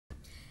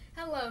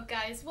Hello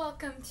guys,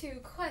 welcome to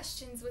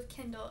Questions with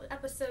Kendall,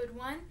 episode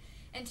 1,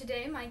 and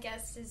today my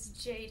guest is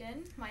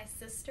Jaidyn, my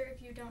sister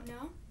if you don't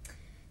know.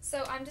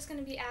 So I'm just going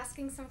to be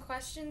asking some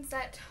questions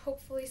that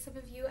hopefully some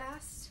of you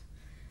asked,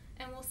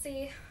 and we'll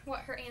see what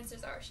her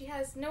answers are. She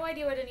has no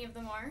idea what any of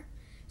them are.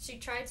 She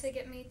tried to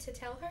get me to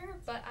tell her,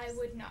 but I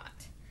would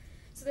not.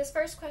 So this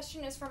first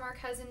question is from our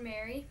cousin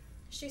Mary.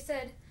 She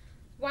said,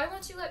 "Why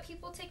won't you let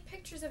people take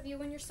pictures of you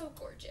when you're so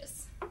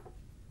gorgeous?"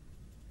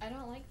 I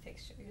don't like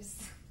pictures.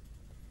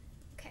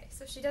 Okay,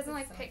 so she doesn't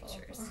like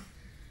pictures.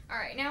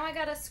 Alright, now I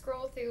gotta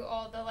scroll through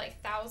all the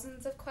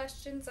thousands of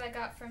questions I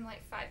got from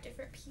 5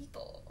 different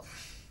people.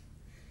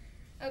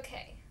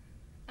 Okay.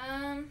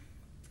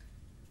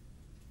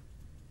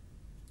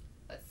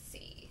 Let's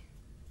see.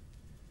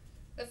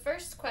 The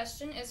first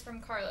question is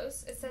from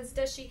Carlos. It says,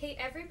 "Does she hate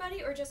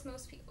everybody or just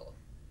most people?"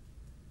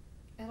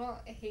 I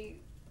don't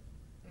hate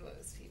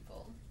most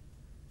people.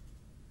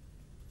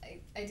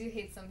 I do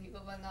hate some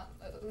people, but not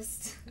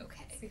most.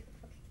 Okay.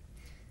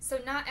 So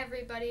not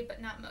everybody,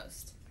 but not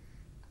most.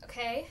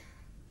 Okay.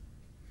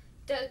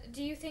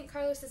 Do you think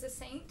Carlos is a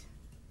saint?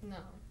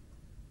 No.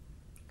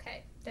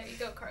 Okay, there you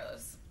go,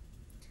 Carlos.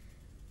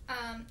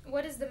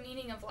 What is the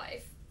meaning of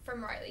life?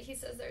 From Riley. He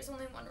says there's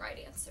only one right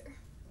answer.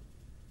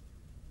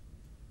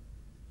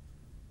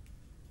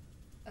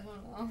 I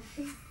don't know.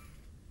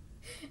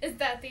 Is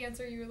that the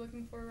answer you were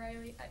looking for,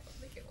 Riley? I don't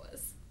think it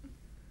was.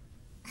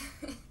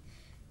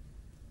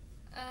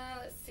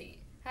 Let's see.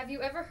 Have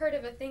you ever heard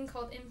of a thing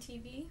called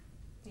MTV?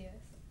 Yes.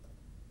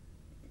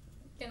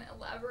 Gonna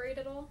elaborate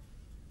at all?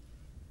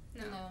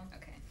 No.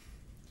 Okay.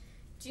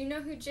 Do you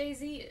know who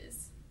Jay-Z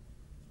is?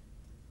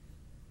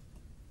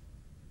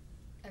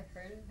 I've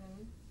heard of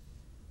him.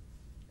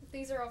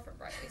 These are all from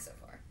Riley so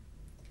far.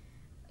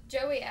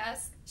 Joey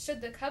asks,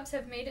 "Should the Cubs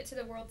have made it to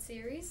the World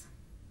Series?"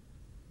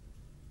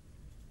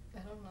 I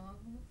don't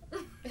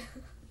know.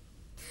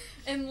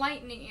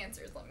 Enlightening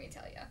answers, let me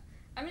tell you.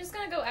 I'm just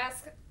gonna go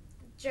ask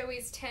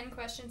Joey's 10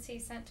 questions he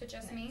sent to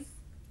just me.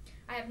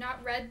 I have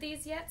not read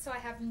these yet, so I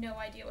have no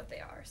idea what they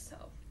are,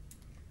 so.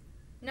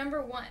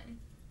 Number 1.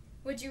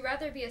 Would you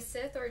rather be a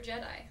Sith or a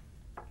Jedi?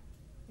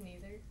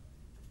 Neither.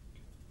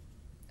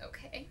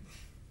 Okay.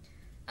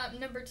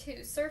 Number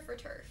 2. Surf or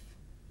turf?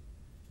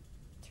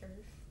 Turf.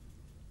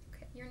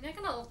 Okay. You're not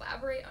going to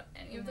elaborate on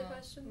any of the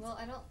questions? Well,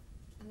 I'm not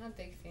a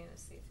big fan of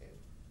seafood,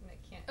 and I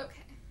can't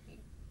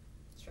eat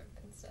shrimp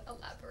and stuff.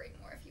 Elaborate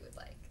more if you would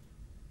like.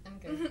 I'm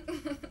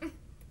good.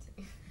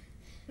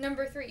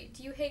 Number 3.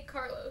 Do you hate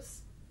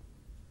Carlos?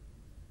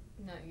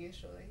 Not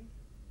usually.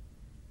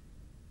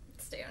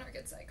 Stay on our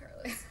good side,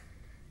 Carlos.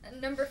 And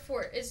number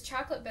 4. Is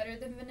chocolate better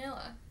than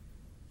vanilla?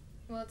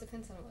 Well, it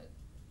depends on what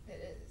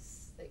it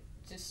is.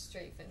 Just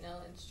straight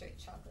vanilla and straight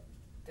chocolate,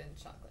 then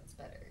chocolate's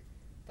better.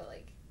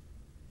 But,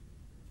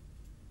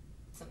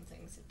 some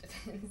things it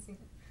depends.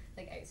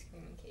 Like ice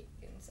cream and cake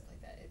and stuff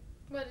like that.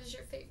 What is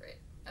your favorite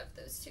of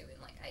those two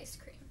in, ice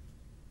cream?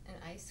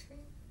 And ice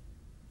cream?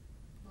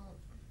 Well,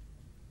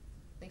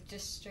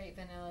 just straight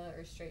vanilla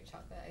or straight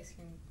chocolate ice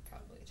cream,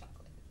 probably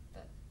chocolate.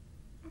 But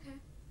okay.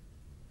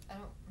 I'm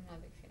not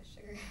a big fan of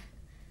sugar.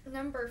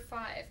 Number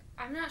 5.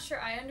 I'm not sure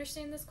I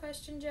understand this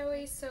question,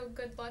 Joey, so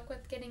good luck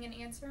with getting an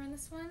answer on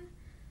this one.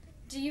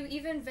 Do you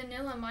even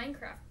vanilla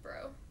Minecraft,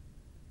 bro?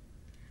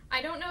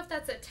 I don't know if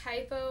that's a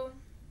typo.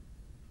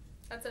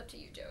 That's up to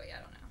you, Joey. I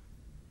don't know.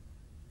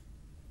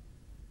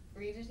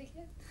 Read it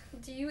again?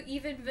 Do you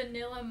even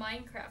vanilla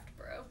Minecraft,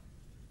 bro?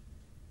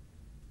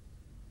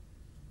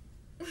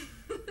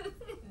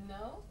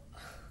 No.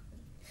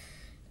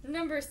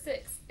 Number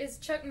 6. Is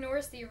Chuck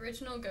Norris the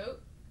original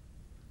GOAT?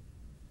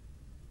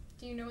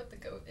 Do you know what the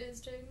GOAT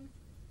is, Jaidyn?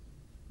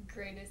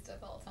 Greatest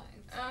of all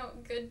time. Oh,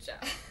 good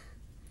job.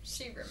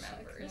 She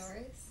remembers. Chuck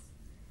Norris?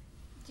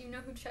 Do you know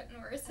who Chuck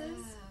Norris is?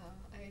 Oh,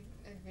 I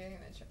very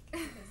much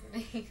recognize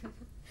the name.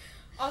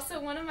 Also,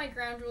 one of my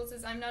ground rules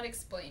is I'm not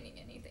explaining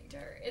anything to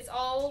her. It's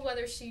all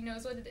whether she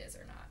knows what it is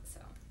or not,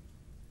 so.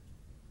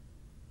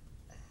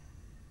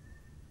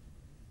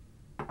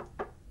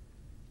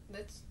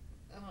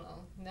 I don't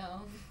know.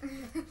 No.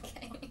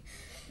 Okay.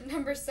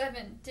 Number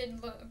 7.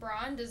 Did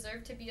LeBron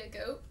deserve to be a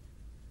GOAT?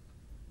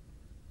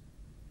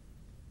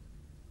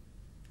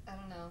 I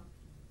don't know.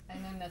 I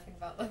know nothing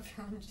about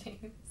LeBron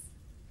James.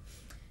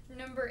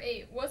 Number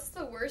 8. What's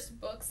the worst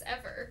books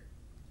ever?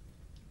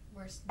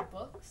 Worst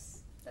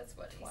books? That's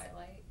what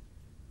Twilight.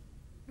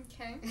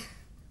 Okay.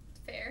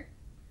 Fair.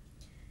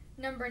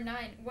 Number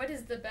 9. What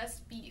is the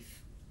best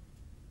beef?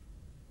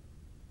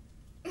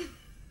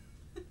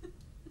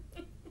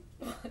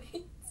 What?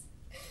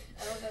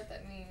 I don't know what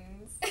that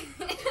means.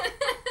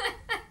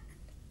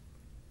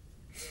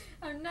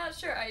 I'm not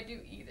sure I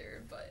do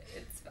either, but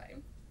it's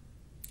fine.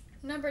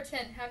 Number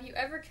 10. Have you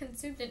ever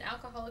consumed an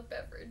alcoholic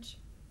beverage?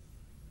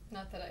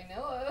 Not that I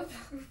know of.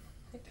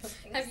 I don't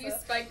think Have so. you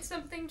spiked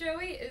something,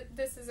 Joey?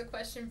 This is a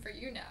question for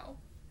you now.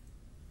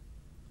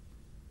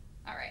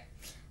 Alright.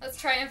 Let's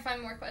try and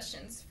find more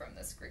questions from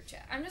this group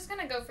chat. I'm just going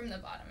to go from the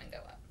bottom and go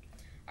up.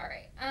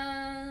 Alright.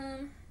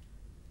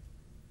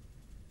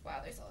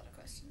 Wow, there's a lot of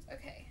questions.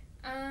 Okay.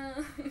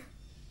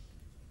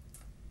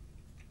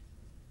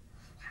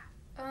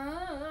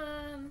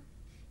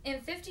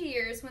 50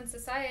 years, when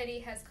society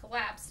has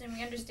collapsed and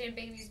we understand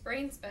babies'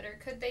 brains better,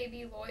 could they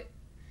be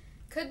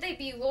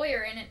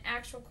lawyer in an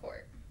actual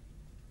court?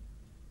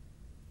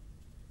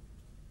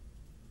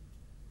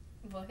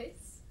 What?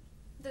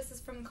 This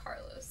is from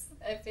Carlos.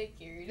 I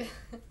figured.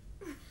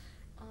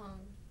 I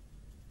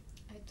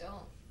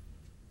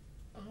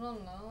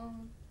don't know.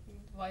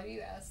 Why do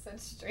you ask such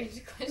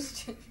strange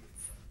questions?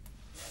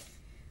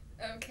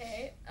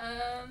 Okay.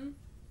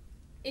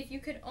 If you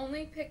could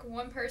only pick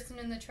one person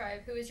in the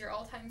tribe, who is your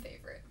all-time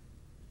favorite?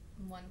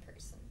 One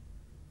person.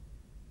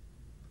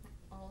 My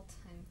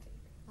all-time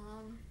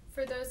favorite.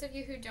 For those of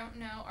you who don't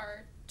know,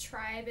 our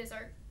tribe is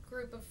our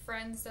group of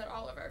friends that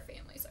all of our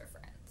families are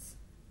friends.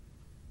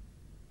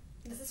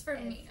 This is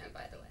from Mina,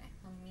 by the way.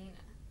 Oh, Mina.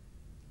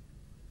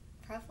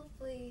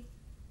 Probably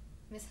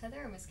Miss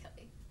Heather or Miss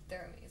Kelly.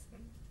 They're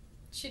amazing.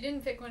 She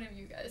didn't pick one of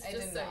you guys, I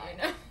just did so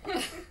not. you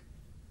know.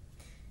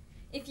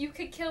 If you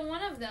could kill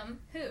one of them,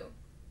 who?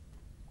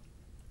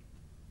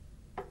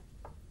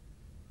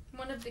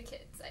 One of the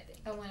kids, I think.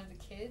 Oh, one of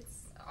the kids?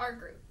 Our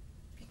group.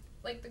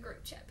 Like the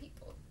group chat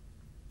people.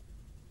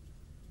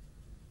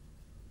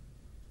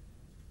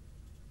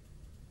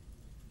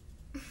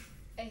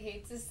 I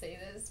hate to say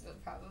this,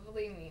 but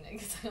probably Mina,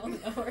 because I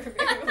don't know her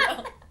very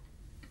well.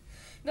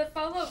 The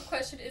follow-up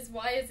question is,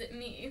 why is it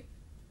me?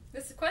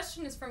 This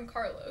question is from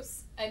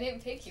Carlos. I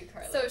didn't pick you,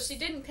 Carlos. So she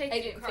didn't pick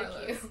you,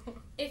 Carlos. Pick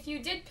you. If you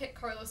did pick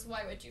Carlos,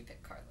 why would you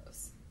pick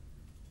Carlos?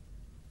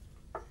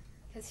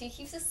 Because he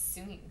keeps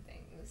assuming things.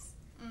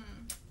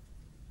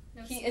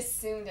 No, he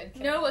assumed I'd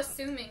kill No him.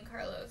 assuming,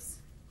 Carlos.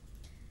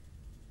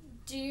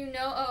 Do you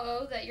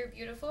know, that you're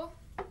beautiful?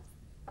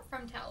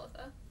 From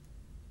Talitha.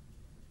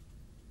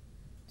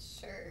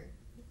 Sure.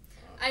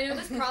 I know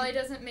this probably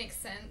doesn't make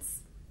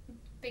sense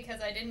because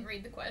I didn't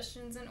read the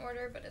questions in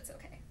order, but it's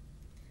okay.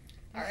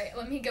 Alright,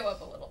 let me go up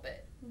a little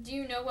bit. Do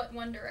you know what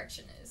One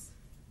Direction is?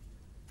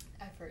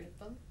 I've heard of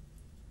them.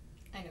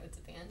 I know it's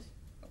a band.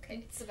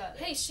 Okay. It's about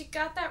it. Hey, she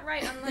got that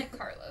right, unlike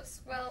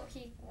Carlos. Well,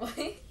 What?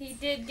 he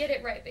did get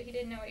it right, but he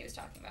didn't know what he was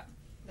talking about.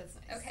 That's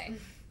nice. Okay.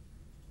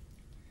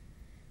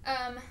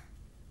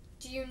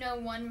 Do you know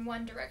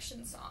One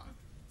Direction song?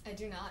 I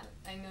do not.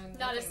 I know nothing.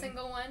 Not a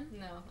single one?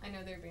 No, I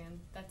know their band.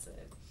 That's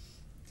it.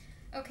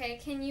 Okay,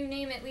 can you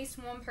name at least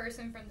one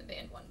person from the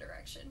band One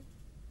Direction?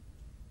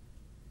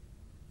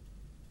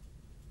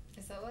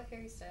 Is that what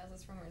Harry Styles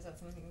is from, or is that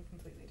something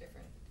completely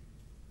different?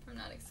 I'm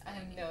not I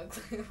explaining.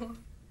 have no clue.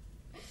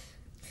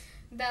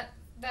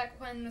 That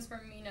one was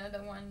from Mina. The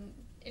one,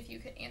 if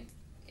you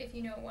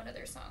know one of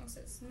their songs,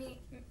 is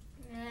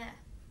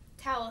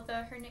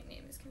Talitha. Her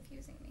nickname is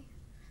confusing me.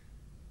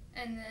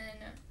 And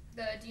then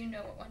do you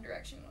know what One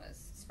Direction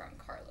was? It's from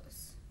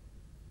Carlos.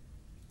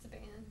 It's a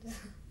band.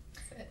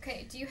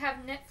 Okay, do you have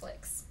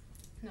Netflix?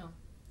 No.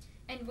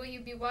 And will you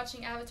be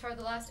watching Avatar: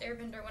 The Last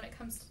Airbender when it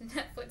comes to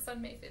Netflix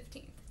on May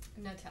 15th?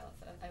 No,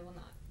 Talitha. I will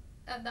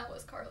not. That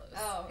was Carlos.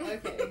 Oh,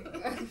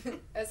 okay.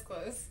 That's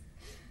close.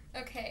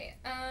 Okay,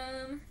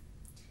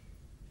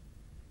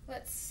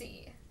 let's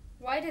see.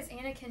 Why does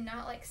Anakin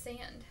not like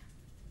sand?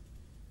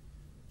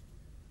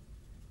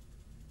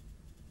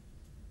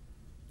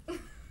 I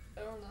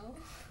don't know.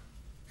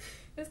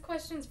 This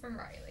question's from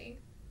Riley.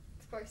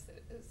 Of course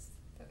it is.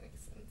 That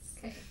makes sense.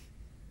 Okay.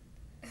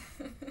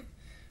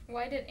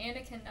 Why did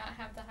Anakin not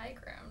have the high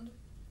ground?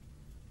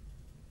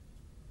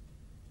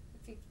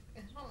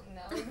 I don't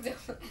know.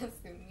 Don't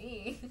ask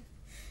me.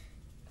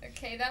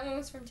 Okay, that one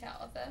was from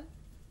Talitha.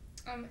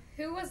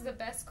 Who was the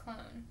best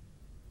clone?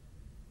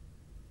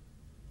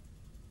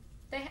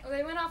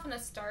 They went off on a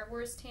Star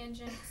Wars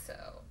tangent,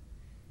 so...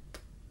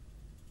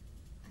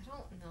 I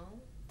don't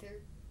know.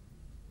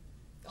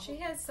 She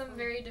has some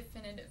very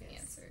definitive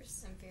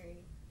answers. I'm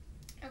very...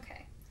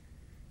 Okay.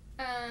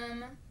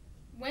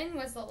 When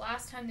was the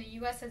last time the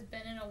U.S. has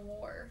been in a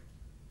war?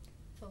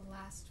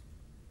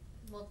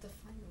 Well,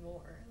 define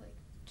war. Like,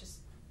 just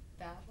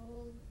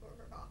battle or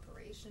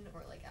operation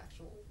or, like,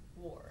 actual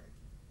war?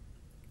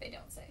 They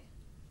don't say.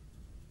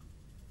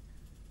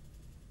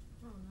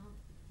 I don't know.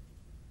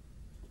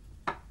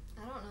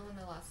 I don't know when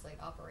the last,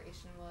 like,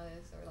 operation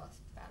was or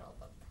last battle,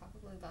 but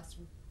probably last,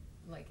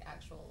 like,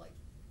 actual, like,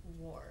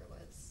 war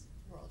was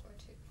World War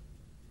II.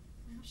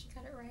 Well, she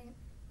got it right.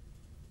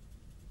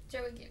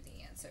 Joey gave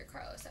the answer.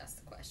 Carlos asked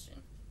the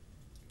question.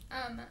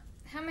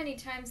 How many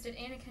times did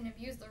Anakin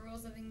abuse the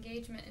rules of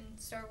engagement in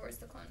Star Wars: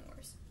 The Clone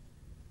Wars?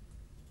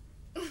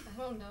 I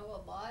don't know,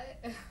 a lot.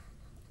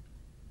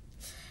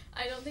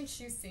 I don't think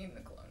she's seen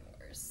the Clone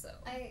Wars, so...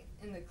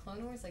 In the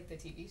Clone Wars, like the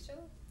TV show?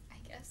 I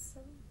guess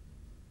so.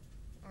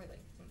 Or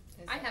like...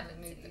 I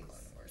haven't seen the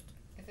Clone Wars.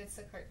 If it's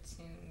a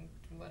cartoon,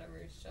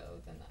 whatever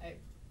show, then I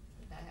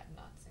have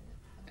not seen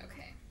it.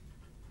 Okay.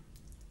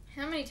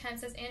 How many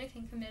times has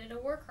Anakin committed a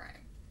war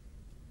crime?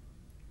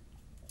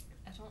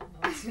 I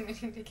don't know too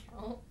many to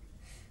count.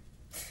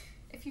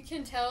 If you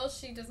can tell,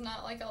 she does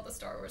not like all the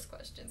Star Wars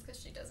questions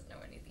because she doesn't know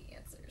any of the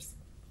answers.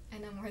 I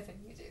know more than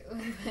you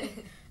do.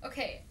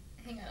 Okay,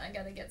 hang on. I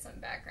gotta get some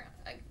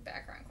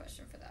background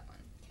question for that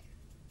one. Okay.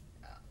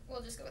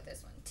 We'll just go with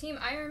this one. Team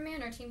Iron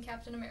Man or Team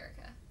Captain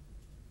America?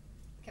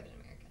 Captain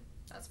America.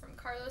 That's from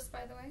Carlos,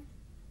 by the way.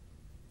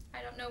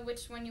 I don't know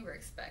which one you were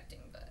expecting,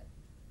 but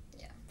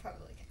yeah.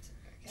 Probably Captain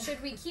America.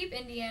 Should we keep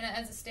Indiana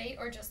as a state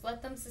or just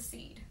let them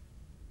secede?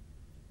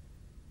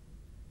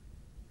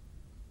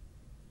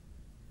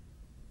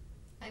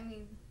 I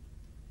mean,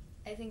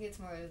 I think it's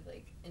more of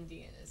like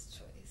Indiana's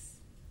choice.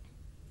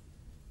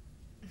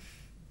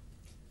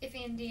 If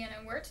Indiana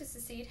were to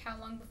secede, how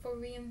long before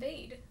we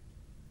invade?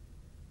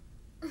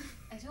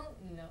 I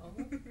don't know.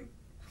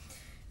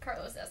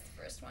 Carlos asked the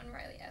first one,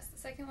 Riley asked the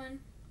second one.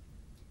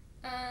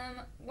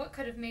 What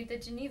could have made the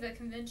Geneva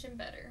Convention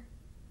better?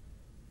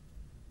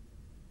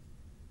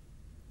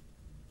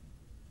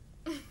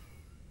 I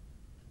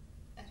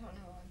don't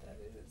know what that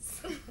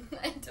is.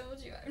 I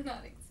told you I'm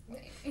not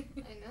explaining.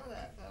 I know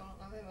that, but I don't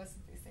know what most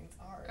of these things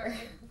are.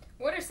 Alright.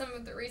 What are some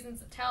of the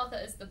reasons that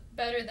Talitha is the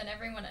better than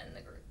everyone in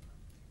the group?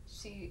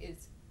 She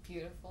is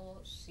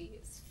beautiful, she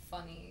is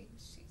funny,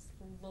 she's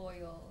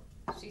loyal,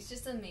 she's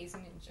just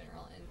amazing in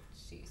general, and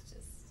she's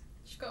just...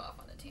 Should go off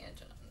on a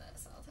tangent on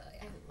this, I'll tell you.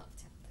 I love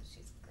Talitha,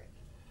 she's great.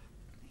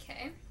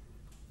 Okay.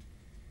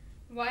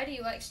 Why do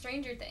you like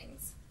Stranger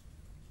Things?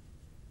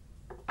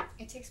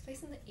 It takes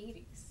place in the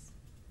 80s.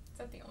 Is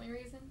that the only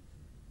reason?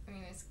 I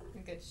mean, it's a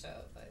good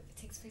show, but it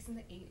takes place in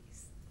the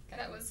 80s.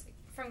 That was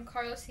from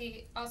Carlos.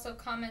 He also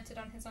commented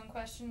on his own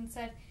question and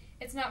said,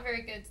 it's not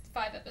very good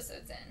 5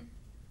 episodes in.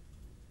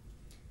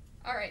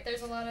 Alright,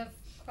 there's a lot of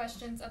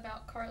questions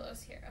about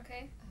Carlos here,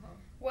 okay? Oh.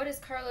 What is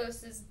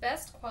Carlos's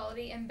best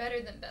quality and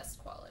better than best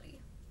quality?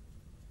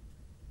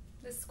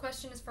 This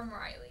question is from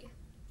Riley.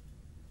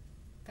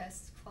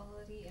 Best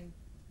quality and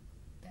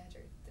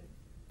better than...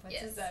 What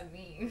Yes. does that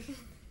mean?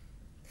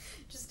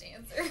 Just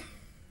answer.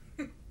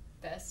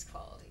 Best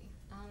quality.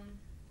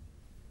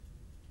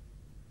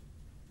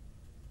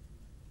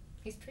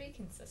 He's pretty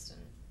consistent.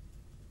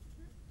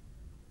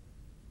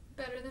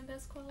 Better than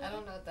best quality? I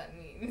don't know what that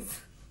means.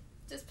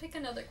 Just pick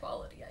another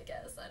quality, I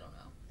guess. I don't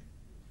know.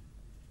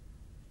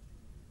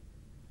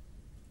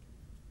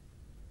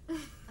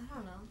 I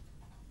don't know.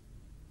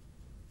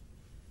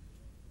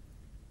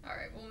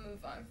 Alright, we'll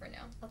move on for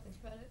now. I'll think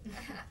about it.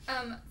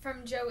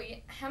 From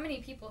Joey, how many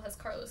people has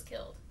Carlos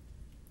killed?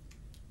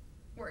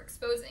 We're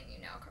exposing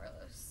you now,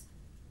 Carlos.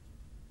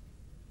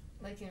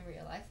 Like in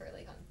real life or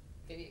like on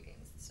video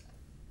games and stuff?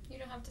 You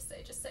don't have to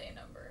say, just say a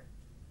number.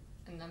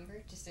 A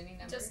number? Just any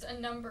number? Just a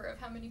number of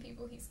how many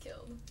people he's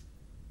killed.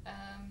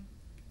 I'm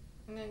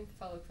gonna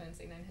follow Quinn,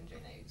 say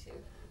 992.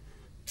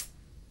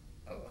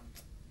 Oh.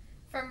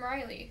 From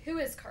Riley, who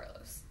is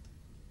Carlos?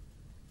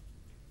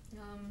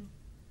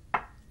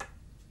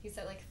 He's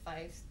that like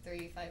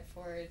 5'3",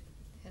 5'4",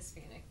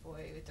 Hispanic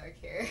boy with dark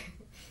hair.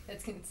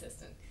 That's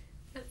consistent.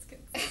 That's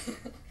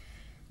consistent.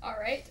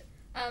 Alright.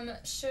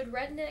 Should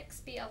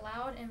rednecks be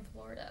allowed in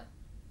Florida?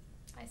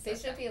 They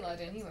should be allowed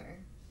anywhere.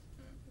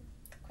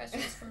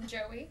 Questions from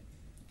Joey.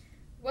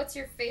 What's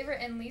your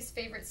favorite and least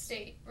favorite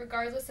state,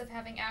 regardless of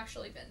having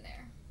actually been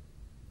there?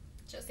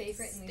 Just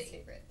Favorite and least state.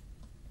 favorite.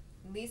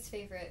 Least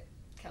favorite,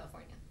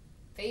 California.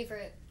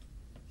 Favorite,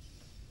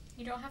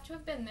 You don't have to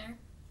have been there.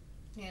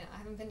 yeah, I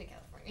haven't been to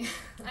California.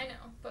 I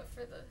know, but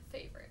for the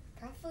favorite.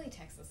 Probably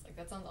Texas. Like,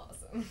 that sounds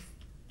awesome.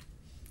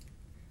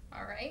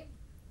 Alright.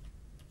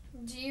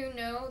 Do you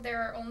know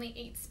there are only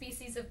 8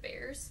 species of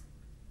bears?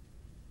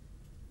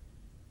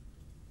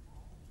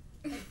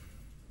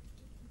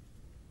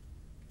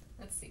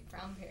 Let's see.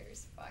 Brown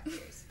bears, black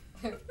bears,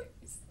 polar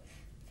bears,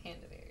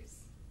 panda bears,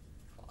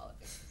 koala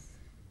bears.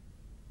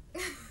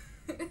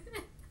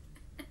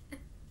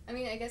 I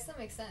mean, I guess that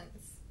makes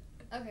sense.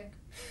 Okay.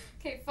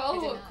 Okay, I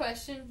follow-up did not.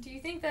 question. Do you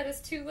think that is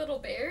 2 little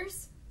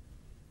bears?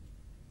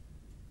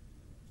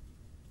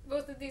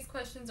 Both of these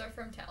questions are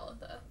from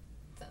Talitha.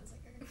 Sounds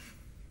like her.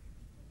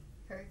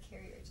 Her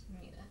carrier,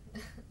 Mina.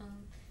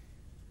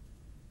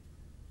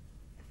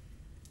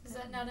 Is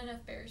that not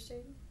enough bears,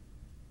 Jaidyn?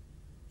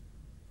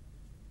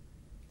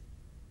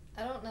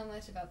 I don't know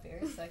much about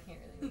bears, so I can't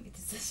really make a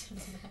decision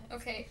on that.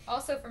 Okay,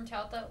 also from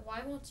Talitha,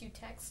 why won't you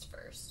text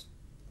first?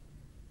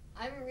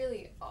 I'm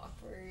really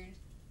awkward,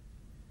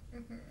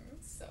 Mm-hmm.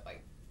 so I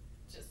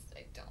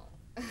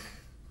don't.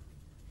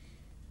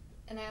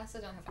 And I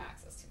also don't have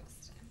access to most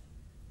of the time.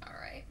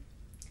 Alright.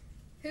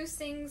 Who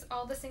sings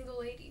All the Single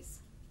Ladies?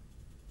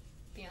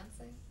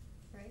 Beyonce,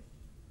 right?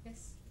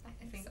 Yes, I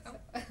think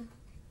so.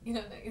 You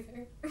don't know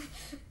either.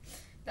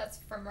 That's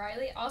from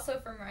Riley. Also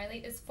from Riley,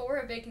 is 4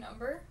 a big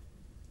number?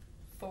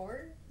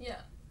 4?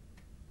 Yeah.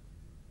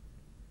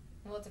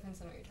 Well, it depends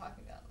on what you're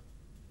talking about.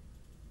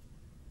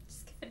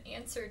 Just give an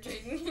answer,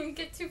 Jaidyn. You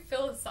get too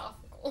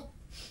philosophical.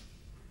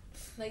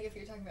 Like, if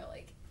you're talking about,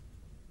 like,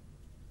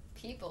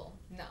 people,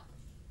 no.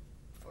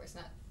 4 is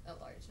not a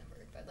large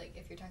number. But, like,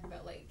 if you're talking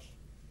about, like,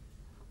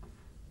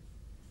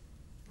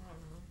 I don't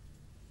know,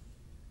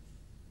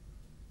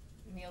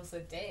 meals a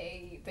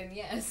day, then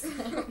yes.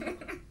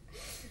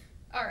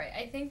 Alright,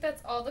 I think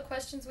that's all the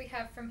questions we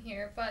have from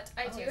here, but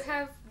I do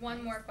have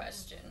one more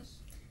question.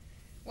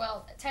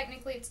 Well,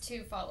 technically it's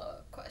 2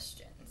 follow-up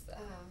questions.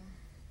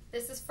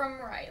 This is from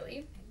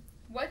Riley.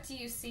 What do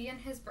you see in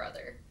his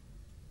brother?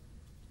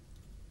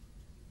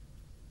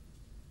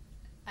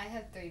 I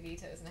have 3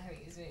 vetoes and I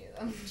haven't used any of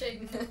them.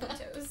 Jaidyn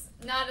vetoes.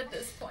 Not at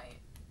this point.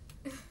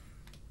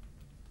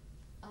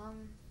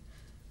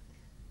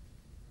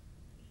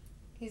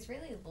 He's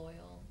really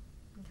loyal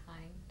and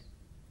kind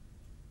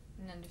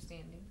and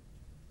understanding.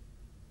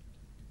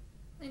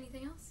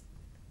 Anything else?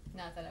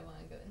 Not that I want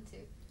to go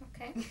into.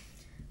 Okay.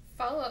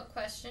 Follow-up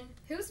question.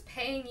 Who's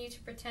paying you to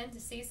pretend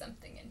to see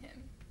something in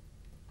him?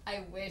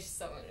 I wish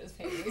someone was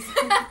paying me.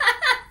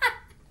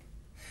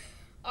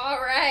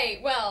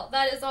 Alright, well,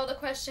 that is all the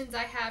questions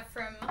I have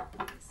from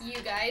you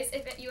guys.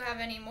 If you have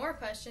any more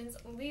questions,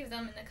 leave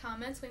them in the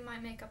comments. We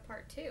might make a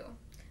part 2.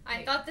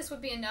 I thought this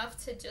would be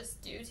enough to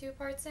just do 2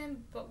 parts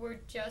in, but we're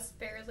just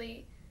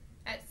barely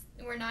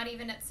we're not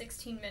even at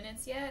 16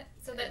 minutes yet,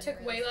 so that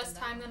took way less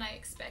time than I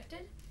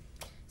expected.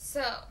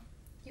 So,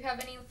 you have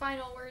any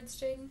final words,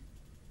 Jaidyn?